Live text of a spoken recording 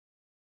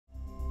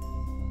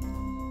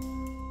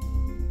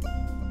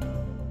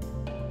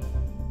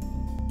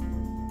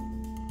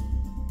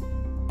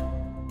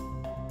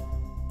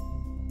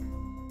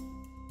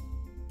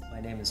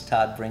is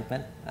Todd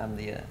Brinkman. I'm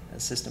the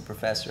assistant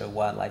professor of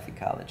wildlife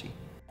ecology.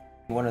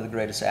 One of the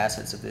greatest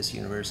assets of this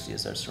university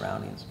is our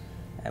surroundings.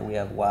 And we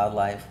have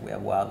wildlife, we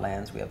have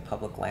wildlands, we have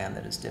public land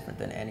that is different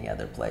than any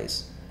other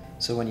place.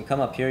 So when you come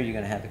up here, you're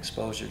going to have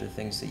exposure to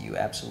things that you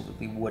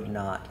absolutely would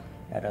not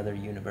at other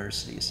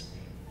universities.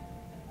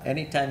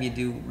 Anytime you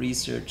do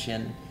research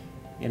in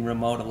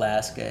remote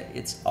Alaska,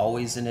 it's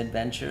always an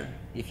adventure.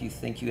 If you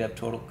think you have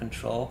total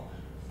control,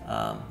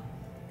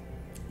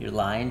 you're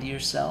lying to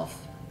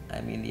yourself. I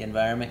mean, the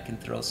environment can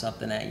throw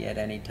something at you at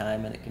any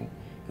time and it can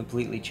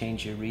completely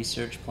change your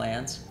research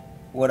plans.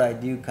 What I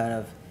do kind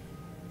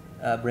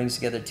of brings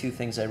together two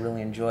things I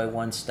really enjoy.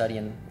 One,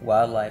 studying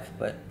wildlife,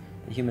 but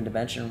the human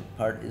dimension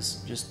part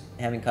is just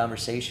having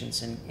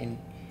conversations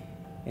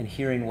and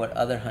hearing what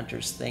other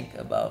hunters think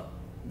about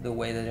the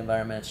way that the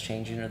environment is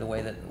changing or the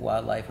way that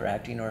wildlife are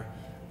acting or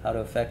how to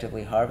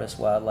effectively harvest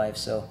wildlife.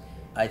 So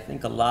I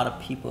think a lot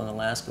of people in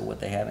Alaska, what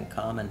they have in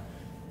common,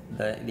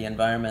 the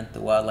environment,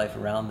 the wildlife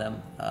around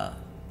them,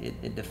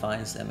 it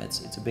defines them.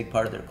 It's a big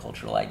part of their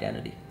cultural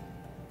identity.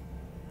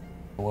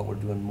 What we're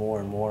doing more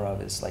and more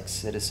of is like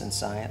citizen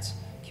science,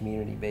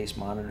 community-based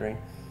monitoring,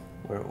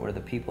 where the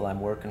people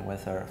I'm working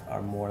with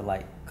are more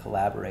like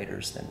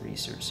collaborators than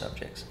research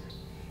subjects.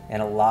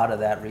 And a lot of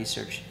that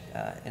research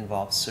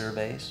involves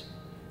surveys,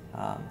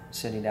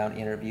 sitting down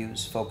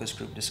interviews, focus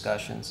group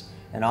discussions,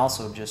 and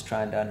also just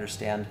trying to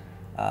understand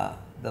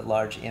the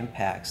large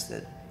impacts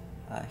that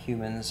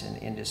humans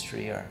and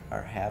industry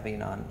are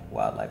having on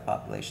wildlife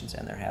populations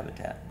and their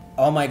habitat.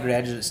 All my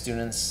graduate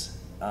students,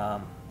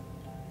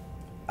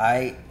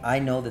 I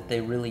know that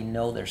they really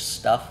know their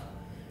stuff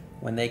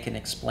when they can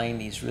explain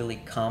these really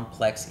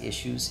complex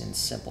issues in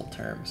simple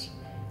terms.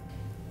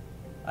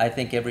 I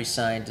think every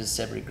scientist,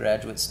 every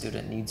graduate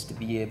student needs to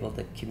be able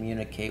to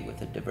communicate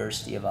with a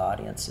diversity of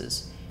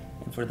audiences.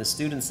 And for the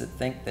students that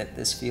think that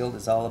this field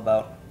is all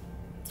about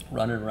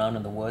running around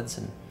in the woods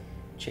and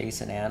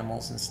chasing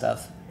animals and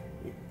stuff,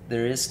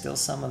 there is still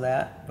some of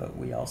that, but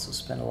we also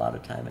spend a lot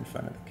of time in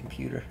front of the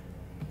computer.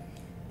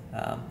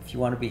 If you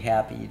want to be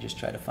happy, you just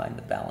try to find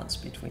the balance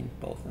between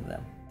both of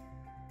them.